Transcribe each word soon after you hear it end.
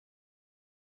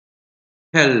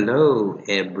Hello,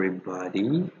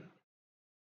 everybody.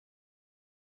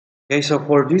 Okay, so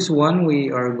for this one,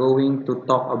 we are going to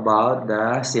talk about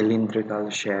the cylindrical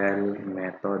shell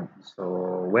method.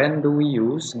 So, when do we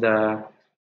use the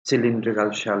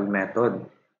cylindrical shell method?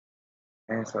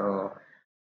 Okay, so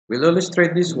we'll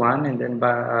illustrate this one, and then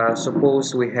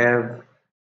suppose we have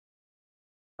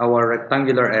our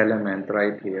rectangular element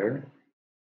right here.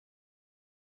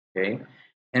 Okay,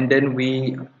 and then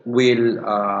we will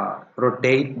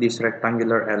rotate this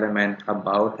rectangular element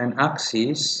about an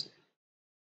axis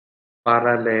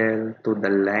parallel to the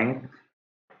length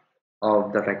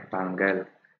of the rectangle.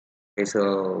 Okay,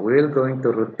 so we're going to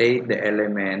rotate the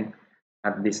element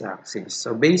at this axis.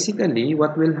 So basically,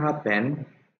 what will happen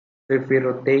if we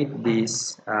rotate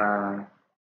this?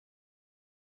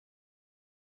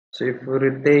 So if we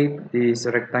rotate this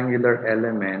rectangular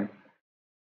element,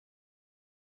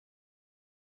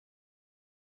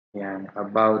 yan,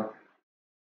 about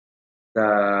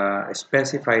the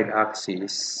specified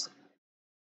axis,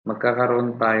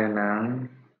 magkakaroon tayo ng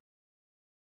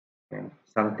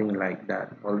something like that.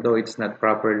 Although it's not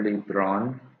properly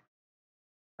drawn,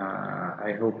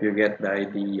 I hope you get the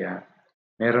idea.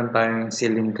 Meron tayong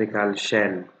cylindrical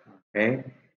shell. Okay?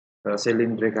 So,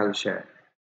 cylindrical shell.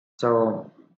 So,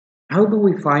 how do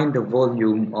we find the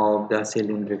volume of the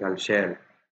cylindrical shell?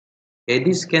 Okay,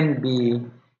 this can be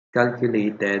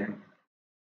calculated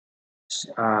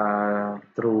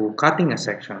through cutting a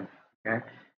section. Okay?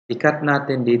 I-cut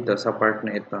natin dito sa part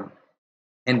na ito.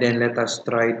 And then let us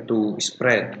try to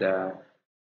spread the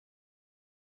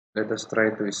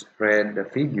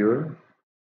figure.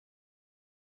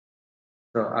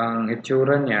 So, ang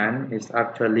itsura niyan is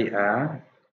actually a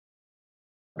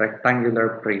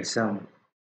rectangular prism.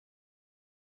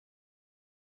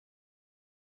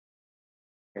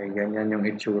 Okay, ganyan yung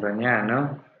itsura niya,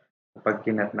 no? Kapag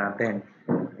kinat natin.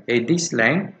 Okay, this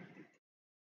length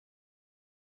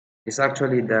is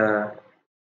actually the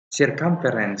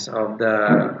circumference of the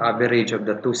average of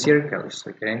the two circles.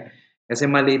 Okay? Kasi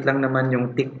maliit lang naman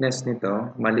yung thickness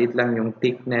nito. Maliit lang yung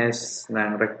thickness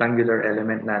ng rectangular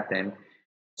element natin.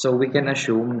 So we can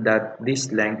assume that this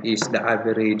length is the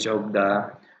average of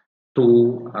the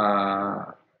two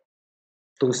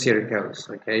two circles.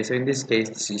 Okay, so in this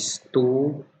case, this is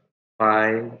 2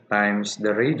 pi times the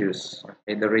radius.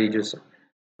 Okay, the radius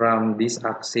from this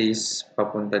axis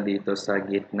papunta dito sa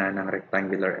gitna ng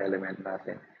rectangular element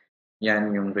natin. Yan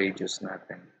yung radius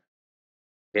natin.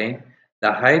 Okay,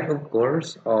 the height of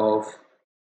course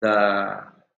the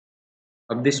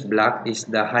of this block is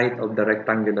the height of the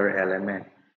rectangular element.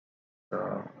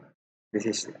 So this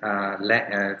is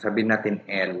sabihin natin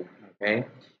L. Okay,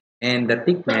 and the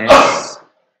thickness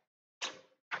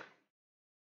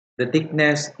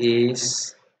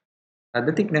is the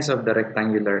thickness of the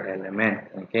rectangular element.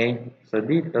 Okay? So,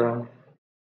 dito,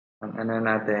 ang ano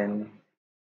natin,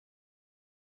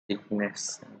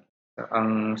 thickness. So,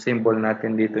 ang symbol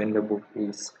natin dito in the book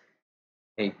is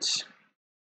H.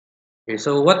 Okay,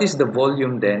 so what is the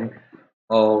volume then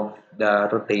of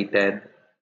the rotated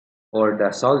or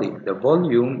the solid? The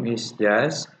volume is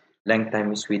just length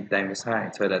times width times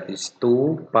height. So, that is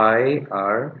 2 pi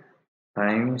r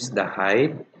times the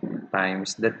height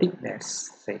times the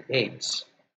thickness, say H.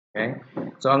 Okay?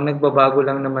 So, ang nagbabago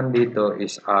lang naman dito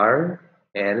is R,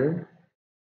 L,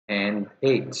 and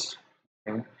H.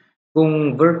 Okay?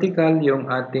 Kung vertical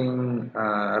yung ating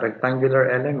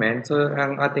rectangular element, so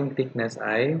ang ating thickness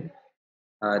ay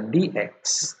dx.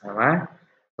 Tama?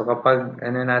 So, kapag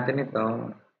ano natin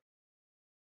ito,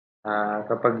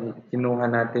 kapag kinuha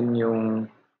natin yung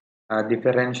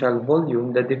differential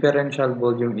volume, the differential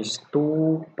volume is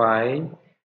 2 pi.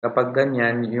 Kapag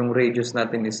ganyan, yung radius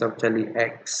natin is actually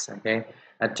x, okay?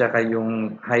 At saka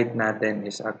yung height natin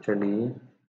is actually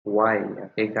y,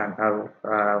 okay?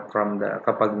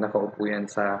 Kapag nakaupo yan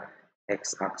sa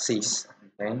x-axis,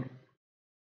 okay?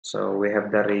 So, we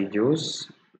have the radius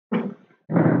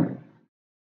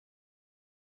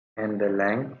and the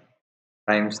length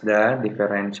times the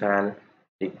differential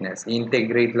thickness.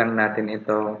 Integrate lang natin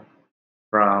ito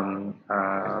from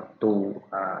two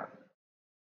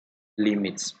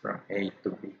limits from A to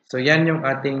B. So yan yung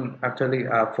ating actually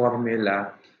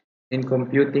formula in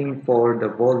computing for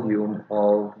the volume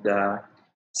of the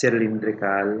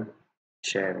cylindrical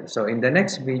shell. So in the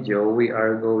next video, we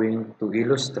are going to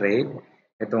illustrate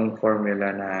itong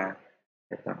formula na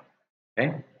ito.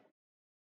 Okay?